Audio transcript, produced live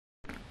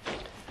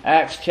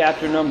Acts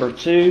chapter number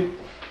 2,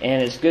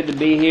 and it's good to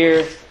be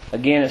here.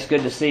 Again, it's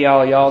good to see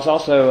all y'all. It's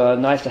also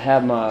nice to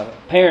have my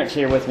parents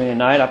here with me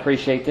tonight. I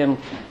appreciate them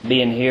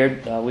being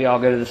here. We all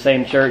go to the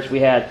same church. We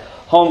had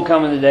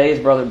homecoming today,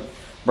 as Brother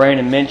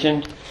Brandon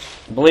mentioned.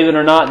 Believe it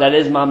or not, that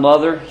is my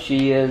mother.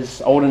 She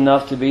is old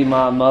enough to be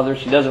my mother.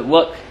 She doesn't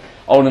look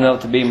old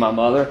enough to be my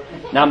mother.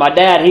 Now, my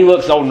dad, he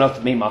looks old enough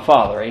to be my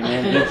father.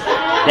 Amen. He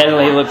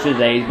definitely looks his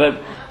age.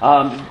 But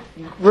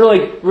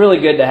really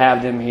good to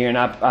have them here, and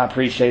I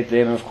appreciate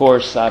them. And of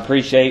course, I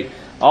appreciate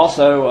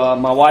also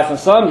my wife and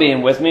son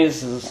being with me.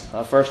 This is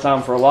the first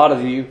time for a lot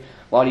of you.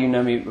 A lot of you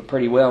know me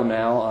pretty well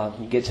now.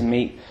 You get to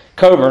meet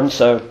Coburn,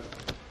 so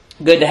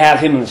good to have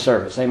him in the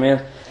service.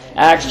 Amen.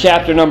 Acts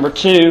chapter number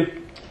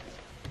 2,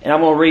 and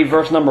I'm going to read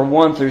verse number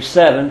 1 through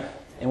 7.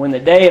 And when the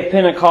day of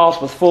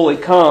Pentecost was fully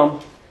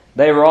come,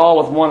 they were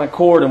all with one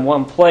accord in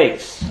one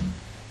place.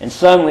 And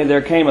suddenly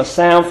there came a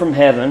sound from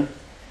heaven,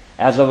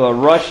 as of a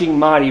rushing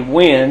mighty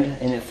wind,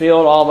 and it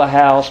filled all the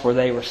house where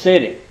they were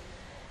sitting.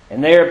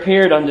 And there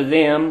appeared unto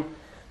them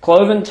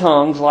cloven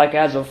tongues like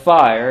as of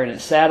fire, and it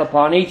sat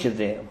upon each of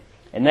them.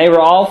 And they were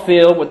all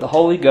filled with the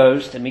Holy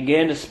Ghost, and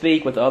began to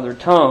speak with other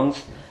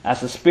tongues,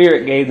 as the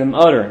Spirit gave them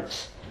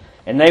utterance.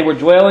 And they were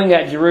dwelling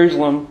at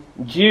Jerusalem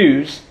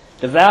Jews,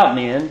 devout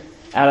men,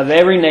 out of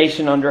every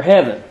nation under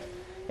heaven.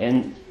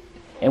 And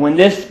when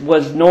this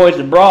was noised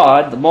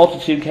abroad, the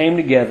multitude came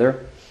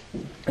together,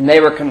 and they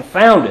were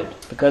confounded,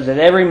 because that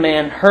every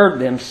man heard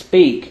them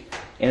speak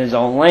in his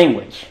own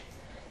language.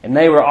 And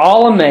they were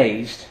all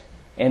amazed,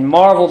 and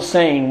marveled,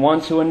 saying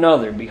one to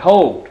another,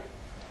 Behold,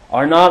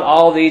 are not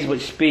all these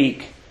which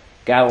speak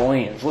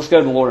Galileans? Let's go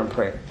to the Lord in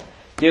prayer.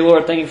 Dear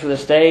Lord, thank you for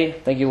this day.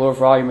 Thank you, Lord,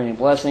 for all your many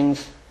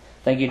blessings.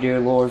 Thank you, dear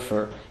Lord,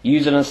 for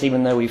using us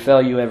even though we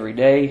fail you every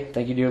day.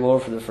 Thank you, dear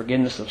Lord, for the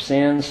forgiveness of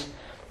sins.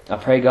 I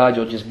pray, God,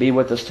 you'll just be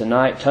with us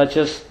tonight. Touch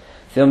us.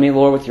 Fill me,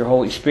 Lord, with your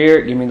Holy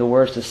Spirit. Give me the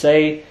words to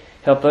say.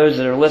 Help those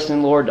that are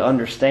listening, Lord, to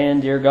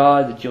understand, dear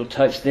God, that you'll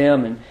touch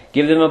them and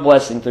give them a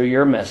blessing through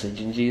your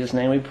message. In Jesus'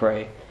 name we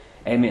pray.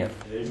 Amen.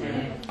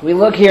 Amen. We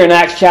look here in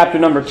Acts chapter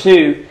number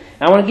 2.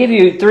 And I want to give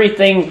you 3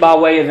 things by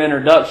way of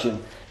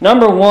introduction.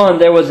 Number 1,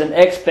 there was an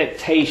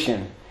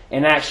expectation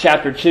in Acts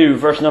chapter 2,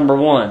 verse number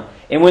 1.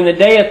 And when the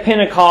day of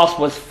Pentecost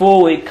was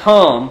fully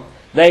come,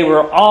 they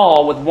were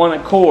all with one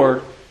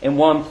accord in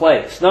one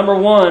place. Number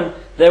 1,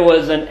 there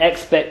was an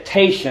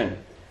expectation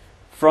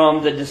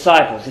from the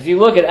disciples. If you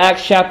look at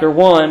Acts chapter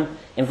 1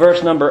 in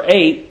verse number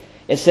 8,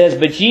 it says,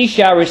 But ye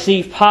shall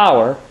receive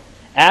power.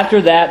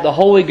 After that the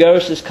Holy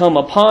Ghost is come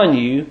upon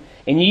you,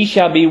 and ye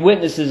shall be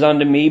witnesses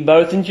unto me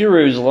both in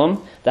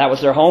Jerusalem, that was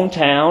their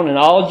hometown, and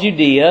all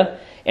Judea,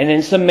 and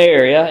in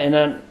Samaria,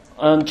 and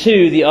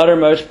unto the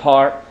uttermost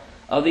part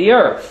of the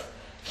earth.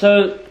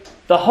 So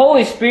the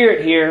Holy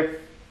Spirit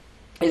here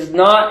is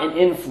not an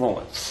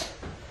influence.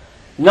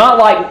 Not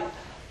like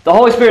the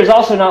Holy Spirit is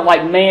also not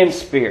like man's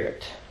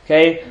spirit.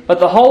 Okay? But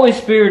the Holy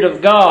Spirit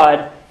of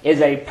God is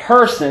a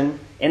person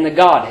in the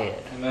Godhead.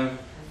 Amen.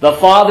 The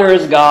Father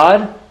is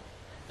God,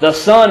 the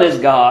Son is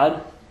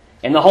God,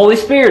 and the Holy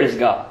Spirit is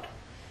God.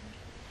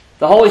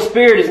 The Holy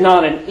Spirit is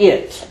not an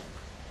it.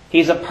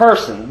 He's a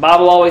person. The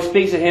Bible always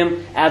speaks of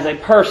Him as a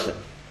person.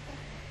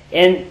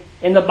 And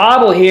in the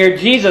Bible here,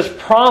 Jesus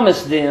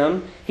promised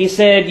them, He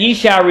said, Ye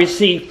shall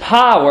receive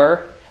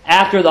power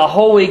after the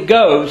Holy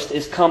Ghost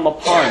is come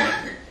upon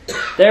you.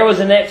 There was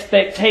an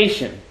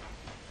expectation.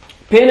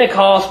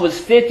 Pentecost was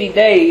 50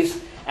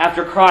 days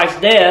after Christ's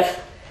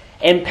death.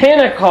 And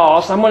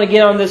Pentecost, I'm going to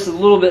get on this a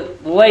little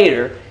bit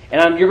later,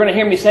 and you're going to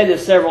hear me say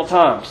this several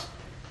times.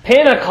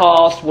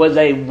 Pentecost was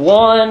a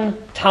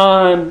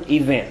one-time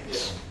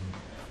event.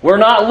 We're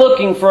not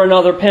looking for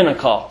another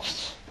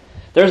Pentecost.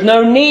 There's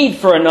no need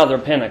for another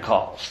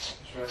Pentecost.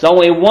 It's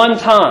only one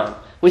time.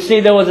 We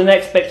see there was an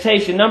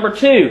expectation. Number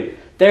 2,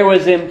 there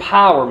was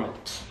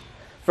empowerment.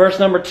 Verse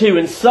number 2,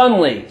 And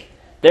suddenly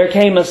there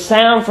came a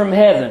sound from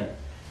heaven,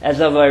 as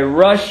of a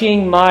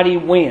rushing mighty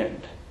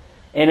wind,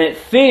 and it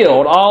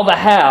filled all the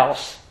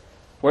house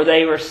where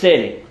they were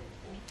sitting.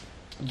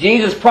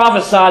 Jesus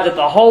prophesied that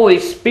the Holy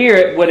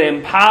Spirit would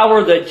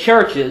empower the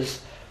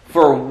churches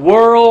for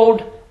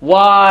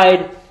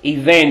worldwide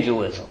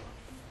evangelism.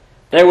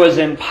 There was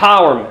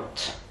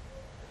empowerment.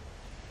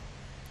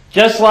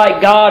 Just like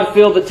God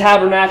filled the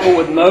tabernacle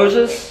with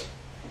Moses,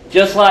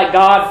 just like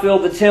God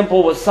filled the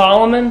temple with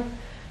Solomon,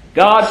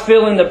 God's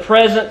filling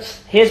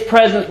His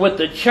presence with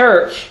the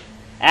church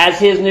as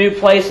His new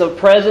place of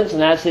presence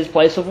and as His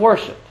place of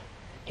worship.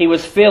 He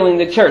was filling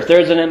the church.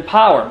 There's an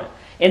empowerment.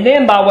 And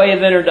then by way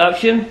of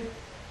introduction,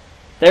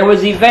 there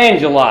was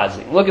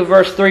evangelizing. Look at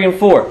verse 3 and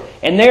 4.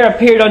 And there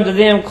appeared unto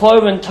them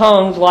cloven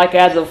tongues like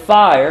as of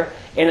fire,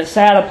 and it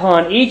sat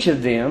upon each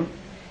of them.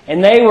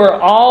 And they were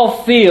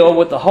all filled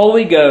with the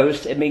Holy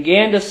Ghost, and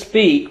began to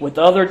speak with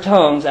other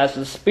tongues as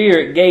the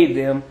Spirit gave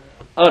them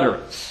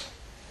utterance.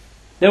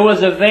 There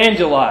was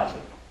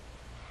evangelizing.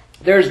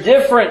 There's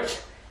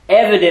different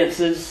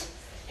evidences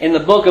in the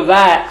book of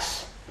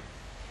Acts.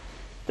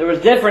 There was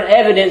different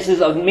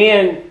evidences of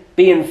men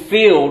being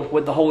filled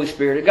with the Holy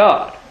Spirit of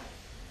God.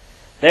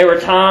 There were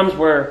times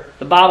where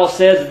the Bible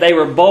says that they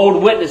were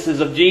bold witnesses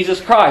of Jesus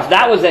Christ.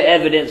 That was the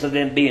evidence of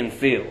them being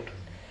filled.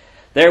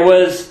 There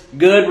was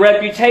good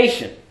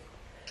reputation.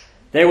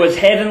 There was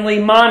heavenly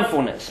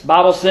mindfulness. The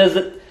Bible says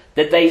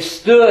that they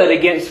stood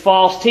against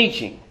false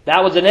teaching.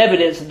 That was an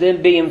evidence of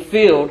them being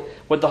filled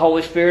with the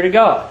Holy Spirit of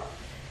God.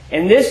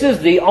 And this is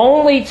the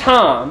only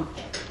time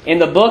in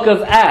the book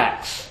of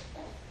Acts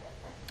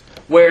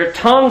where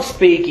tongue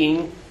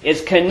speaking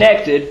is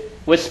connected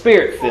with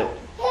Spirit filling.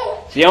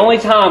 It's the only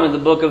time in the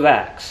book of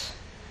Acts.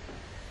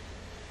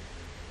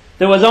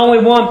 There was only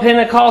one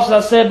Pentecost,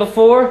 as I said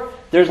before.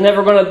 There's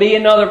never going to be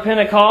another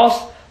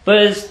Pentecost. But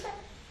as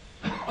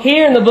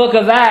here in the book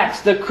of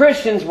Acts, the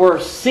Christians were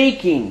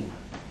seeking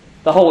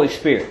the Holy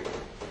Spirit.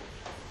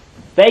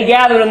 They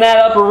gathered in that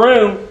upper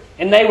room,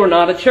 and they were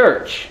not a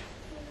church.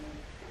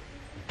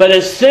 But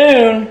as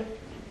soon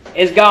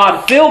as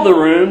God filled the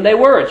room, they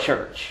were a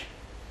church.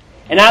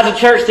 And as a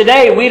church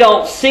today, we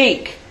don't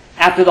seek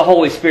after the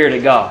Holy Spirit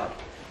of God.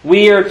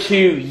 We are to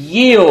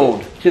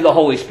yield to the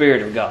Holy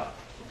Spirit of God.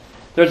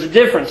 There's a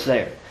difference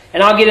there.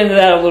 And I'll get into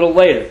that a little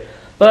later.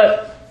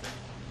 But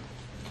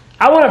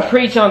I want to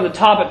preach on the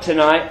topic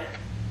tonight,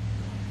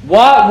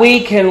 what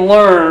we can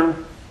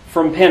learn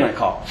from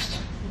Pentecost.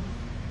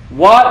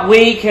 What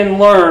we can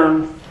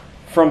learn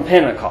from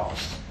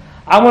Pentecost.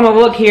 I want to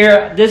look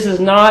here. This is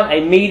not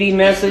a meaty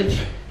message.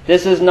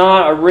 This is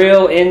not a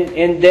real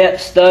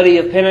in-depth study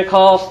of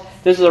Pentecost.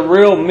 This is a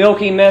real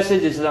milky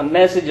message. This is a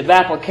message of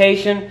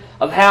application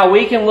of how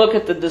we can look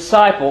at the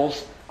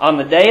disciples on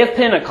the day of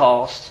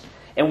Pentecost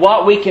and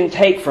what we can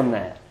take from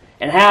that.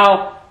 And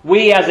how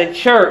we as a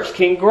church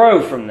can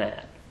grow from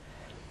that.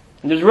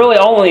 And there's really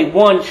only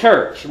one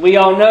church. We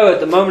all know at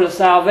the moment of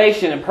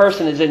salvation, a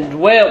person is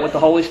indwelt with the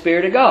Holy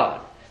Spirit of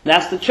God. And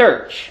that's the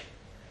church.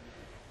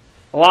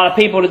 A lot of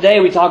people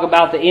today, we talk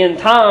about the end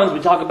times, we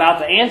talk about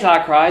the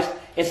Antichrist.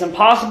 It's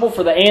impossible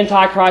for the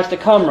Antichrist to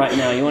come right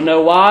now. You want to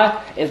know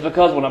why? It's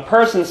because when a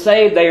person's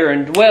saved, they are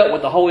indwelt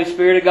with the Holy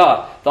Spirit of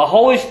God. The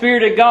Holy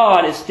Spirit of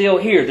God is still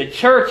here. The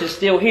church is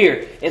still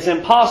here. It's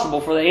impossible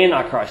for the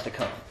Antichrist to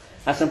come.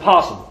 That's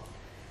impossible.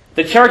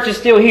 The church is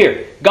still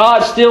here.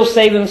 God's still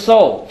saving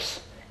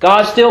souls.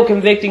 God's still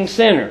convicting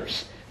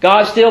sinners.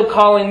 God's still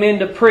calling men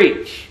to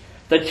preach.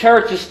 The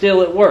church is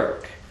still at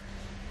work.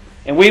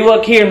 And we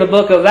look here in the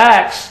book of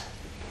Acts,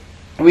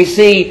 we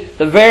see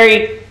the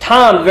very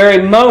time, the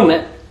very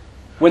moment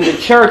when the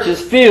church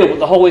is filled with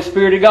the Holy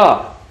Spirit of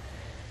God.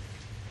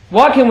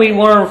 What can we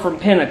learn from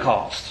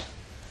Pentecost?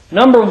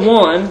 Number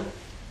one,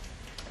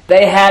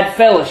 they had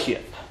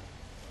fellowship.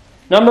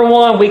 Number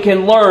one, we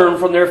can learn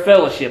from their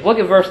fellowship. Look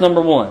at verse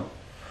number 1.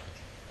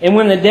 And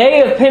when the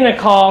day of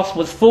Pentecost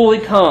was fully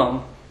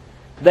come,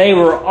 they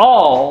were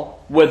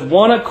all with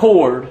one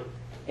accord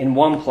in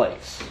one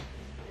place.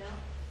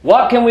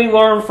 What can we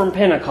learn from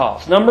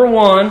Pentecost? Number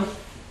one,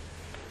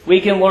 we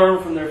can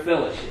learn from their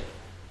fellowship.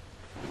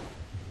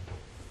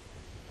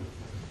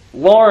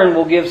 Lauren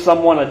will give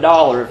someone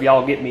 $1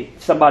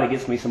 if somebody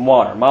gets me some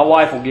water. My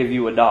wife will give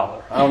you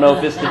 $1. I don't know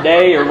if it's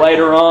today or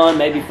later on,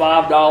 maybe $5,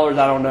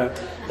 I don't know.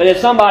 But if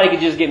somebody could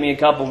just get me a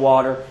cup of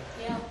water,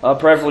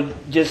 preferably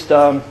just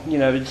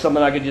something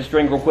I could just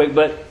drink real quick.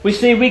 But we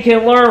see we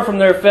can learn from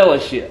their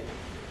fellowship.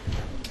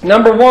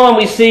 Number one,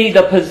 we see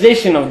the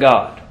position of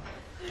God.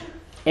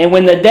 And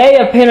when the day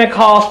of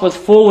Pentecost was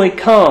fully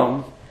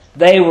come,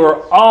 they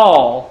were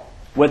all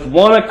with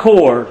one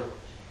accord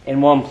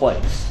in one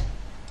place.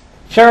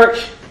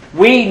 Church,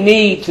 we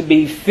need to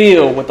be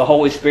filled with the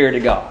Holy Spirit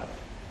of God.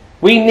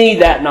 We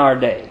need that in our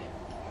day.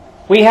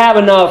 We have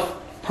enough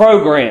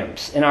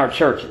programs in our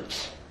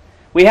churches.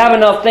 We have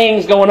enough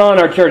things going on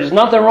in our churches.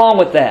 Nothing wrong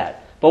with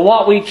that. But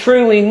what we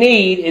truly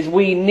need is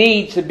we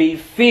need to be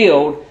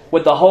filled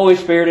with the Holy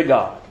Spirit of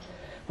God.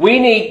 We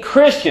need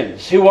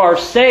Christians who are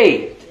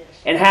saved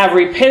and have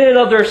repented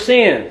of their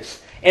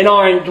sins and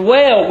are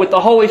indwelled with the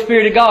Holy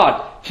Spirit of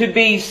God to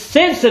be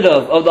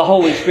sensitive of the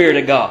Holy Spirit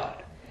of God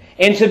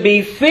and to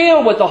be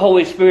filled with the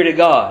Holy Spirit of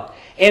God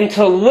and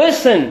to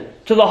listen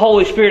to the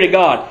Holy Spirit of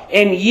God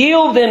and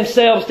yield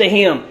themselves to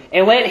Him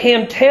and let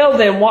Him tell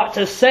them what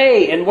to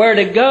say and where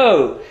to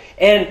go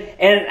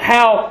and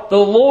how the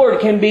Lord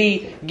can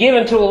be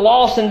given to a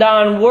lost and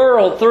dying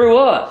world through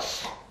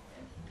us.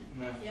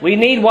 We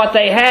need what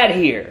they had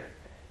here.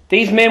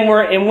 These men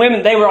and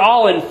women, they were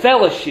all in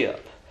fellowship.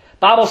 The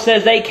Bible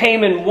says they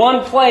came in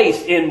one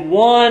place in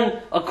one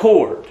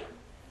accord.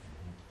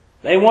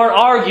 They weren't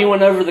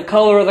arguing over the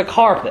color of the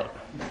carpet.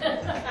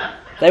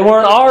 They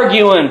weren't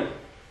arguing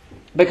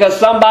because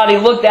somebody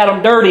looked at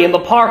them dirty in the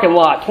parking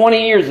lot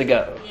 20 years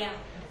ago.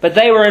 But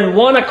they were in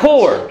one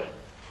accord.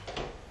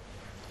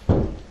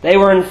 They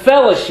were in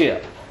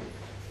fellowship.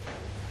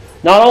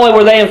 Not only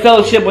were they in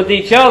fellowship with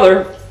each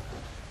other,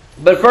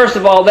 but first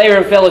of all, they were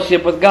in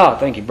fellowship with God.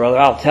 Thank you, brother.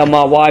 I'll tell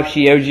my wife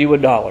she owes you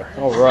 $1.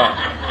 All right.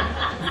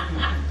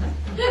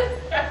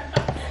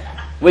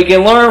 We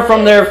can learn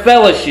from their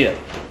fellowship.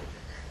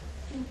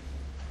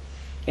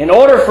 In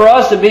order for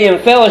us to be in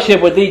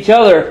fellowship with each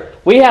other,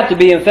 we have to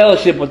be in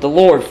fellowship with the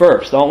Lord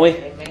first, don't we?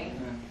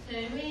 Amen.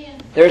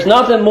 There's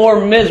nothing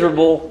more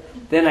miserable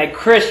than a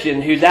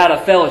Christian who's out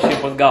of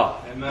fellowship with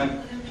God.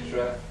 Amen. That's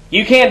right.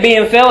 You can't be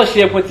in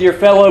fellowship with your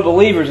fellow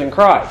believers in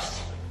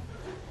Christ.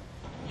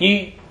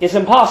 It's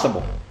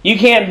impossible. You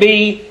can't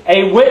be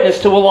a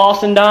witness to a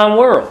lost and dying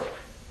world.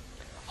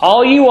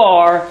 All you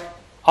are,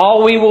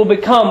 all we will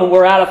become when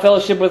we're out of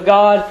fellowship with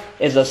God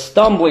is a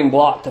stumbling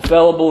block to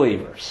fellow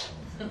believers.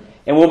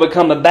 And we'll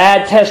become a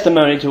bad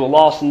testimony to a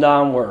lost and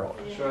dying world.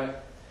 That's right.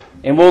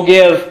 And we'll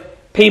give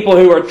people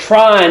who are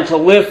trying to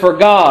live for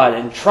God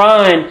and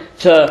trying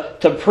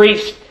to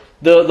preach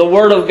the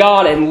Word of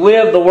God and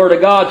live the Word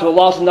of God to a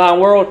lost and dying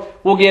world,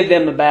 we'll give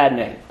them a bad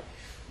name.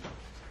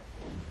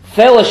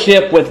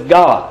 Fellowship with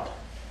God.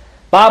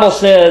 Bible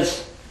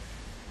says,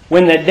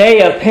 when the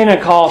day of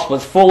Pentecost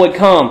was fully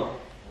come,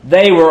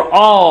 they were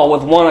all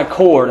with one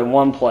accord in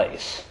one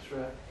place.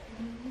 That's right.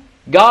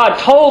 God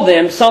told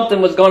them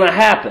something was going to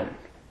happen.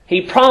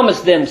 He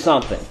promised them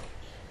something.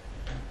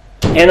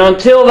 And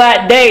until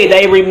that day,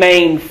 they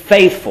remained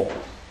faithful.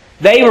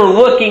 They were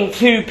looking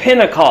to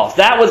Pentecost.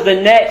 That was the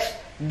next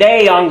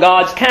day on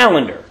God's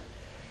calendar.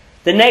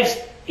 The next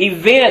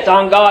event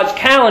on God's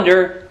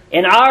calendar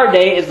in our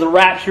day is the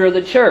rapture of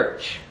the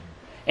church.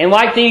 And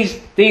like these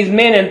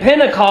men in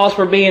Pentecost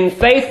were being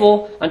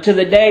faithful until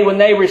the day when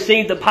they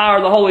received the power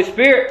of the Holy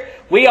Spirit,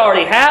 we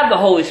already have the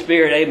Holy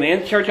Spirit,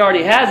 amen. The church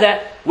already has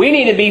that. We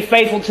need to be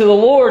faithful to the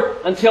Lord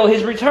until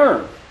His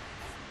return.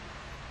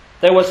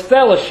 There was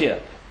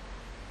fellowship.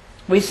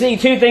 We see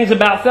two things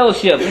about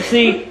fellowship. We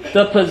see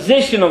the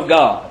position of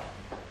God.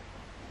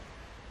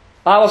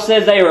 The Bible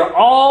says they were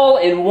all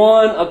in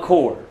one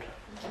accord,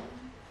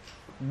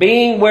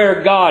 being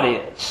where God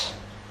is.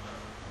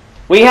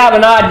 We have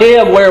an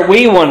idea of where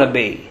we want to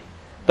be,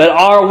 but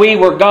are we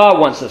where God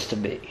wants us to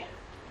be?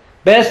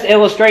 Best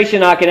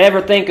illustration I can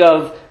ever think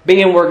of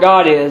being where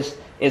God is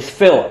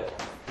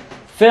Philip.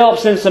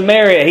 Philip's in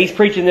Samaria. He's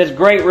preaching this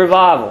great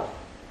revival.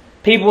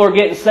 People are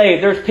getting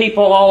saved. There's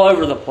people all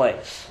over the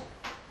place.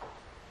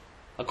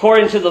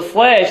 According to the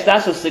flesh,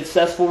 that's a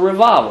successful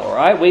revival,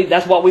 right?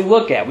 That's what we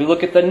look at. We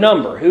look at the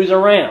number, who's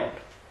around.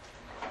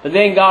 But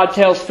then God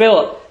tells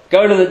Philip,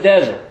 go to the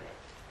desert.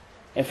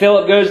 And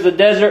Philip goes to the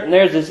desert, and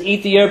there's this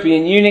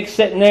Ethiopian eunuch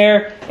sitting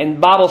there, and the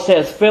Bible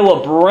says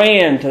Philip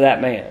ran to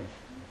that man.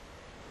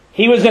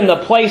 He was in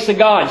the place of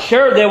God.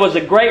 Sure, there was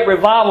a great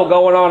revival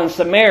going on in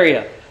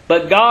Samaria,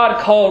 but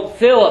God called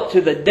Philip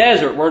to the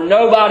desert where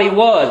nobody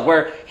was,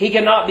 where he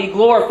cannot be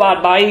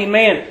glorified by any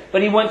man.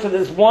 But he went to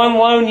this one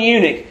lone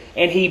eunuch,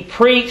 and he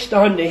preached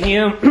unto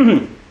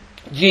him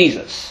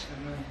Jesus.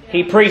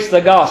 He preached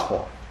the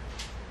gospel.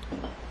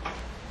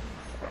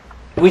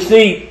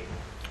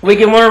 We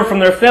can learn from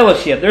their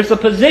fellowship. There's the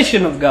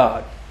position of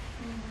God.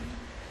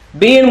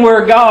 Being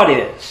where God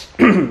is.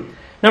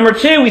 Number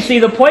two, we see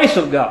the place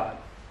of God.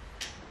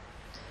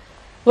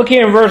 Look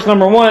here in verse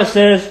number 1. It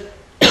says,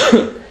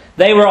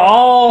 they were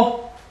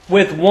all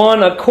with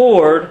one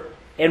accord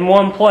in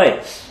one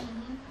place.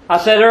 I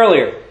said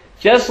earlier,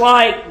 just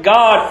like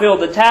God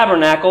filled the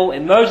tabernacle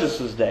in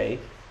Moses' day,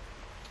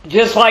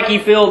 just like He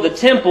filled the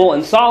temple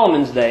in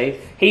Solomon's day,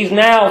 He's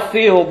now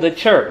filled the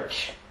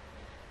church.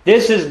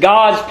 This is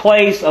God's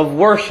place of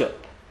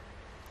worship.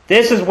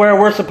 This is where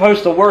we're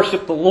supposed to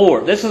worship the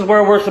Lord. This is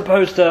where we're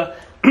supposed to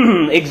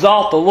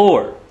exalt the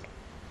Lord.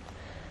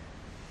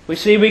 We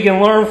see we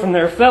can learn from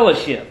their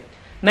fellowship.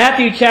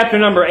 Matthew chapter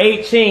number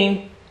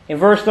 18 in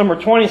verse number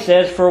 20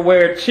 says, for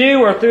where 2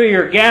 or 3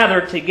 are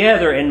gathered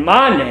together in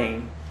my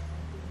name,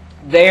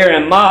 there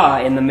am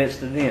I in the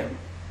midst of them.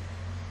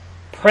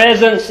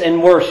 Presence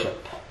and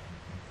worship.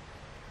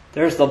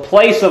 There's the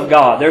place of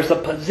God. There's the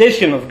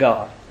position of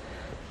God.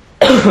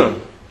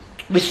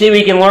 We see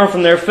we can learn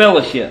from their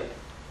fellowship.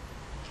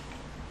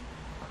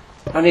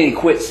 I need to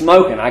quit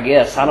smoking, I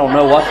guess. I don't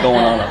know what's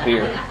going on up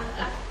here.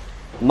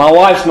 My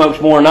wife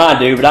smokes more than I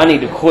do, but I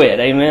need to quit.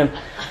 Amen.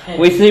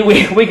 We see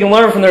we can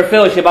learn from their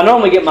fellowship. I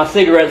normally get my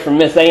cigarettes from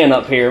Miss Ann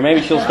up here.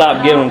 Maybe she'll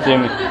stop giving them to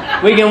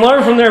me. We can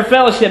learn from their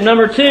fellowship.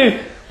 Number 2,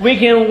 we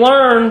can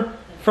learn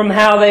from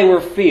how they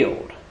were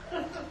filled.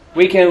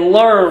 We can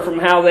learn from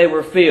how they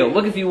were filled.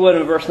 Look, if you would,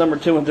 in verse number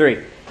 2 and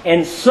 3.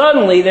 And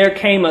suddenly there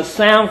came a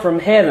sound from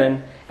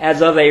heaven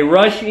as of a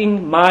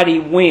rushing mighty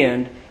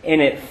wind,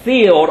 and it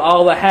filled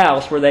all the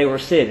house where they were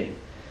sitting.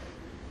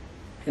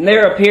 And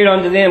there appeared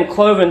unto them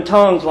cloven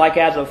tongues like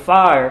as of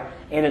fire,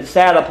 and it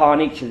sat upon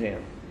each of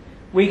them.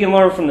 We can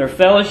learn from their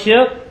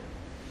fellowship.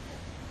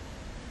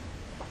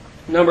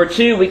 Number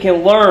 2, we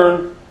can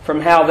learn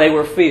from how they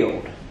were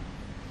filled.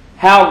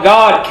 How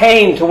God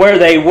came to where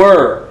they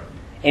were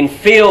and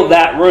filled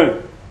that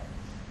room.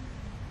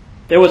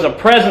 There was a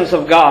presence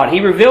of God.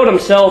 He revealed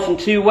Himself in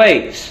 2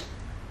 ways.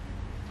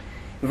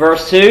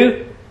 Verse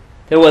 2,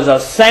 there was a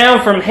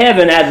sound from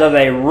heaven as of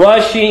a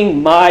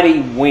rushing mighty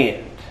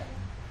wind.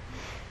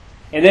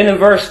 And then in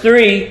verse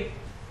 3,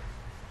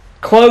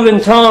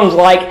 cloven tongues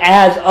like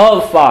as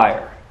of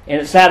fire,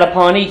 and it sat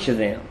upon each of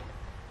them.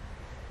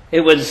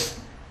 It was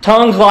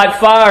tongues like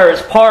fire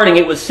as parting.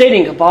 It was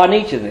sitting upon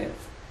each of them.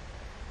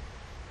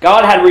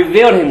 God had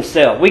revealed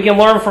Himself. We can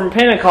learn from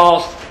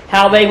Pentecost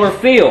how they were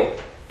filled.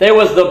 There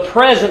was the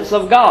presence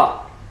of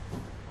God.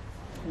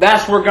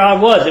 That's where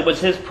God was. It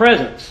was His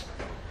presence.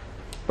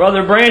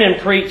 Brother Brandon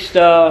preached,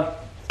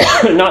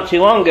 not too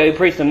long ago, he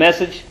preached a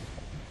message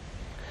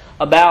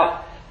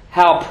about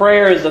how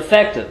prayer is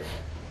effective.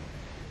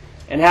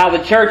 And how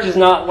the church is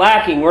not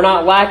lacking. We're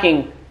not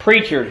lacking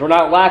preachers. We're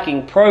not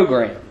lacking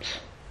programs.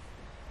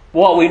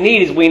 What we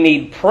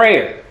need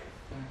prayer.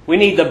 We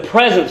need the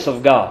presence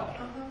of God.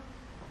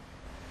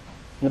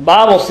 The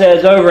Bible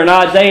says over in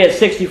Isaiah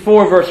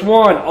 64 verse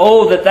 1,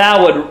 "Oh, that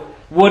thou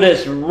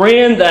wouldest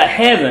rend the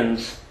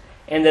heavens,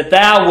 and that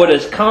thou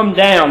wouldest come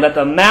down, that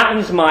the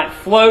mountains might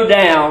flow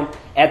down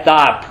at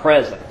thy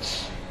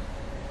presence."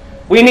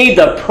 We need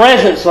the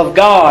presence of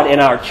God in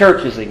our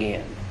churches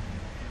again.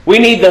 We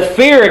need the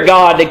fear of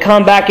God to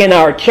come back in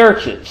our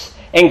churches,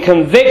 and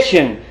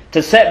conviction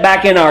to set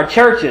back in our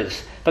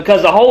churches,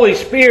 because the Holy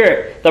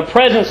Spirit, the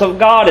presence of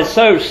God is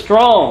so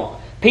strong.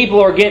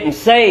 People are getting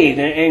saved,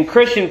 and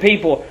Christian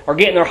people are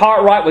getting their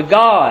heart right with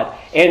God,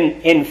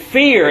 and in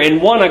fear, in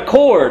one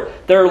accord,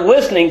 they're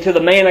listening to the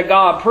man of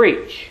God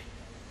preach.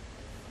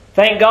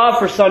 Thank God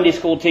for Sunday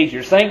school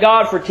teachers. Thank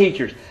God for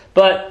teachers.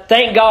 But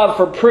thank God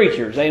for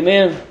preachers.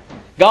 Amen.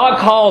 God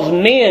calls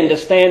men to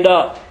stand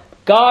up.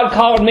 God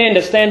called men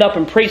to stand up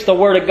and preach the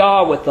Word of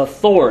God with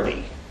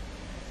authority.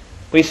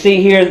 We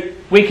see here,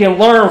 we can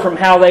learn from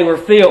how they were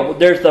filled.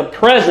 There's the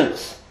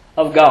presence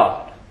of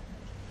God.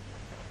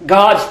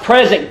 God's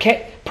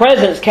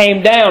presence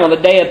came down on the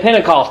day of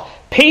Pentecost.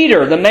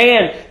 Peter, the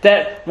man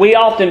that we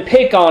often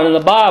pick on in the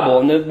Bible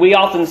and that we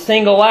often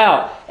single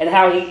out, and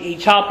how he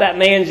chopped that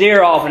man's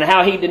ear off and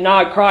how he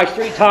denied Christ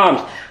 3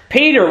 times.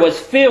 Peter was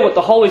filled with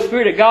the Holy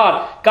Spirit of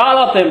God, got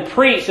up and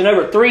preached, and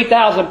over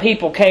 3,000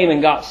 people came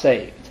and got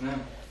saved.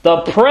 Amen.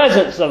 The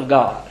presence of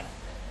God.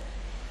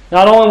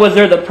 Not only was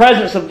there the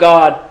presence of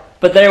God,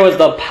 but there was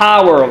the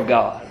power of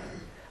God.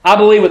 I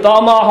believe with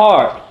all my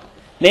heart,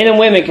 men and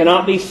women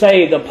cannot be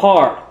saved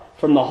apart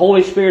from the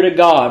Holy Spirit of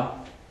God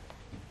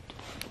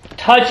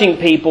touching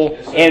people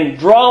and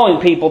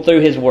drawing people through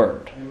His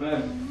Word.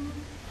 Amen.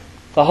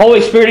 The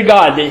Holy Spirit of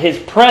God, His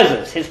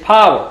presence, His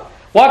power.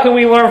 What can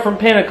we learn from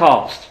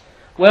Pentecost?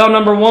 Well,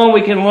 number one,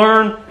 we can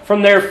learn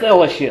from their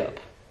fellowship.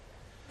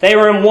 They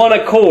were in one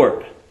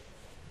accord.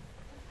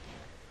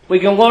 We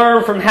can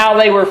learn from how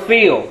they were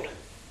filled.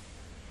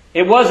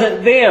 It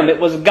wasn't them, it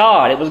was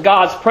God. It was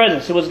God's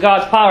presence. It was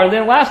God's power. And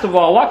then last of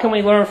all, what can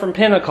we learn from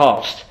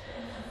Pentecost?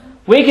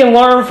 We can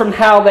learn from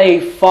how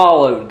they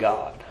followed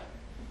God.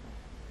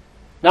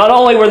 Not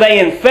only were they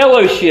in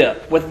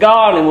fellowship with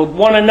God and with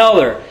one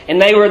another, and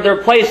they were at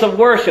their place of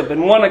worship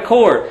in one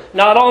accord.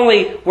 Not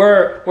only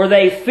were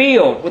they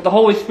filled with the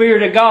Holy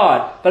Spirit of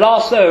God, but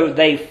also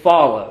they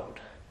followed.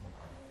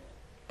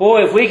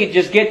 Boy, if we could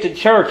just get to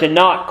church and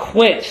not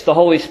quench the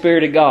Holy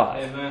Spirit of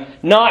God. Amen.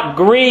 Not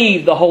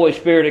grieve the Holy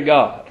Spirit of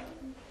God.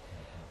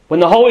 When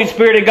the Holy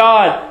Spirit of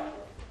God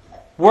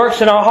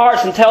works in our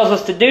hearts and tells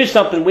us to do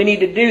something, we need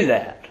to do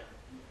that.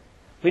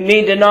 We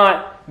need to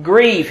not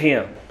grieve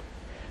Him.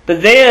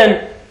 But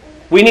then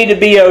we need to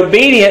be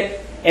obedient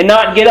and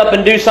not get up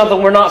and do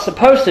something we're not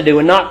supposed to do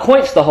and not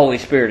quench the Holy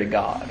Spirit of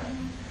God.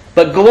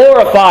 But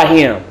glorify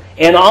Him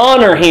and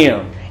honor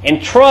Him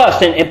and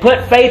trust and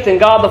put faith in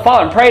God the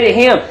Father and pray to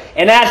Him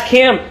and ask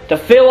Him to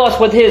fill us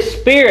with His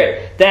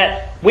Spirit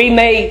that we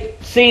may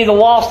see the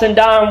lost and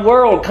dying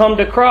world come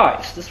to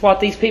Christ. That's what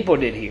these people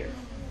did here.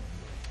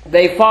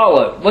 They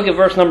followed. Look at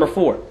verse number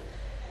 4.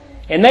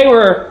 And they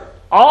were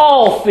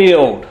all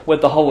filled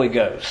with the Holy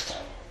Ghost.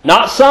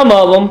 Not some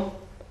of them.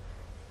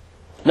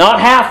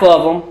 Not half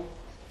of them.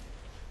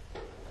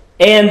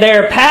 And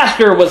their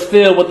pastor was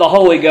filled with the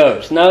Holy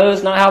Ghost. No,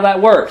 that's not how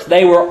that works.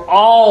 They were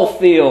all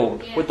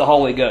filled with the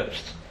Holy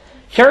Ghost.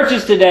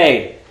 Churches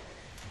today,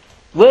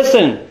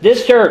 listen,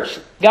 this church,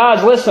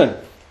 guys, listen.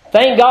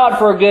 Thank God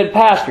for a good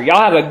pastor.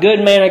 Y'all have a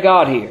good man of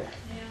God here.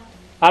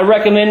 I'd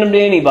recommend him to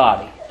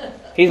anybody.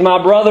 He's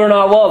my brother and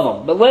I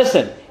love him. But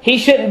listen, he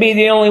shouldn't be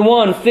the only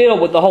one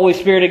filled with the Holy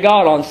Spirit of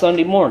God on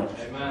Sunday morning.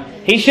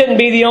 He shouldn't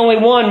be the only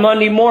one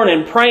Monday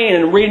morning praying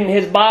and reading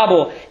his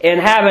Bible and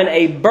having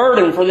a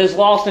burden for this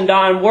lost and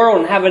dying world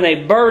and having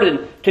a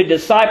burden to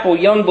disciple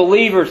young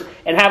believers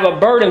and have a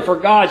burden for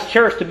God's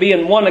church to be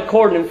in one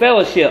accord and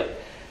fellowship.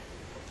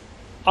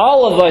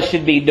 All of us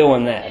should be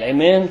doing that.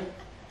 Amen?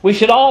 We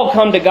should all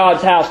come to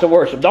God's house to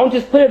worship. Don't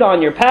just put it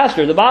on your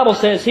pastor. The Bible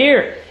says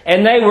here,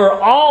 and they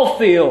were all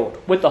filled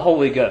with the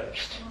Holy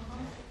Ghost.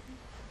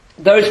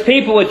 Those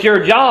people at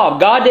your job,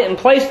 God didn't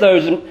place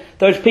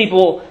those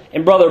people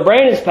in Brother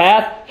Brandon's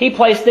path. He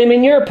placed them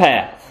in your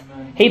path.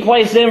 Amen. He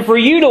placed them for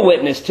you to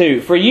witness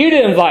to, for you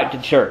to invite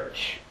to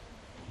church.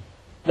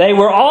 They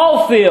were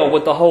all filled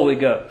with the Holy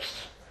Ghost.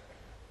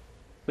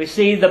 We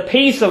see the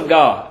peace of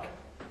God.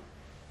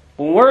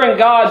 When we're in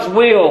God's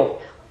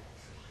will,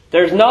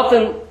 there's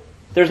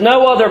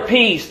no other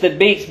peace that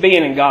beats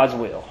being in God's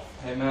will.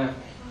 Amen.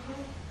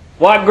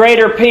 What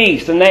greater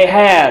peace than they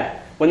had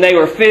when they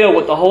were filled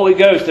with the Holy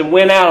Ghost and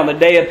went out on the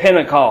day of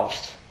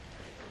Pentecost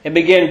and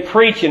began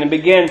preaching and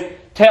began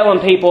telling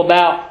people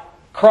about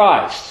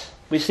Christ.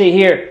 We see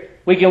here,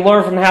 we can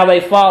learn from how they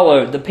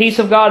followed the peace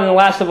of God, and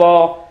last of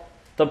all,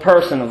 the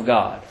person of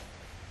God.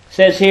 It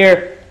says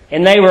here,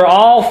 and they were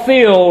all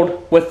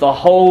filled with the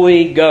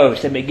Holy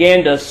Ghost and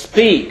began to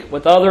speak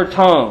with other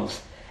tongues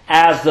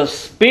as the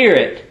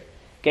Spirit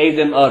gave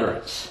them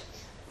utterance.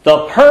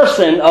 The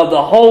person of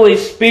the Holy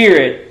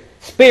Spirit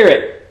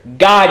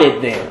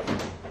guided them.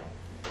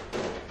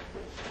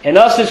 And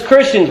us as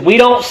Christians, we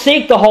don't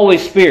seek the Holy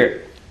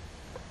Spirit.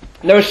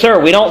 No,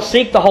 sir, we don't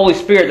seek the Holy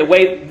Spirit the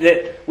way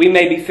that we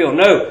may be filled.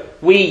 No,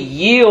 we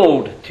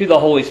yield to the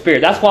Holy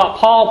Spirit. That's what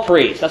Paul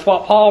preached. That's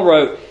what Paul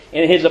wrote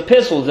in his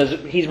epistles as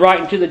he's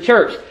writing to the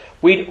church.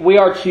 We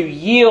are to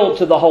yield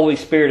to the Holy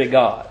Spirit of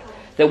God.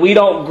 That we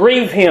don't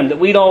grieve Him, that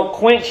we don't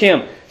quench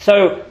Him.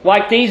 So,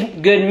 like these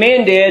good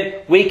men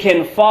did, we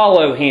can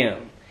follow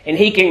Him. And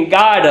He can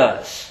guide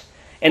us.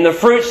 And the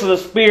fruits of the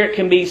Spirit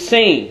can be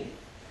seen.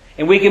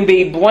 And we can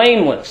be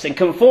blameless and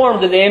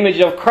conform to the image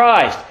of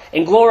Christ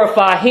and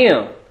glorify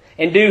Him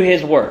and do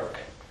His work.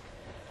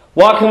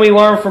 What can we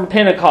learn from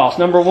Pentecost?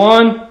 Number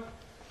one,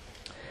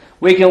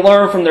 we can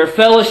learn from their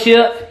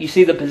fellowship. You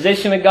see the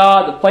position of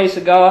God, the place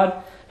of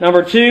God.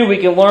 Number two, we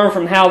can learn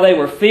from how they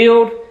were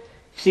filled.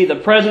 You see the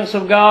presence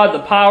of God, the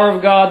power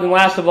of God. And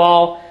last of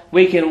all,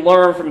 we can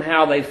learn from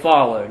how they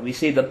followed. We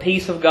see the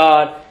peace of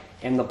God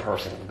and the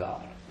person of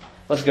God.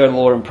 Let's go to the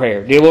Lord in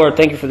prayer. Dear Lord,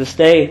 thank You for this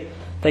day.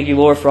 Thank You,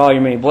 Lord, for all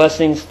Your many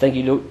blessings. Thank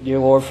You, dear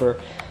Lord, for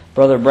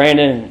Brother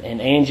Brandon and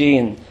Angie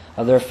and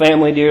their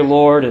family, dear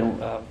Lord. And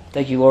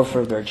thank You, Lord,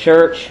 for their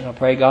church. And I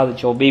pray, God,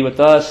 that You'll be with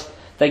us.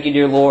 Thank You,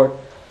 dear Lord,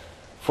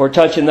 for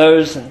touching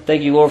those. And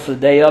thank You, Lord, for the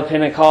day of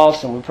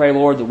Pentecost. And we pray,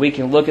 Lord, that we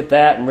can look at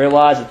that and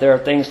realize that there are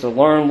things to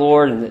learn,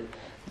 Lord. And that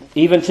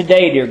even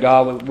today, dear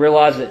God, we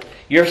realize that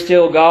You're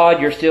still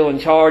God. You're still in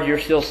charge. You're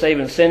still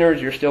saving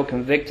sinners. You're still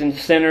convicting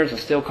sinners and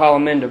still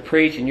calling men to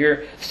preach. And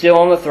You're still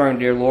on the throne,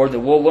 dear Lord, that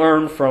we'll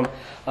learn from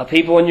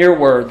people in Your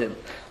Word. That,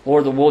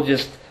 Lord, that we'll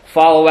just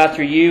follow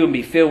after You and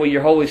be filled with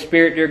Your Holy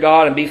Spirit, dear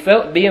God, and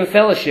be in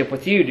fellowship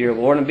with You, dear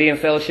Lord, and be in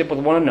fellowship with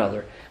one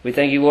another. We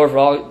thank You, Lord, for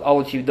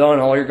all that You've done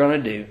and all You're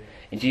going to do.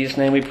 In Jesus'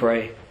 name we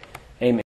pray.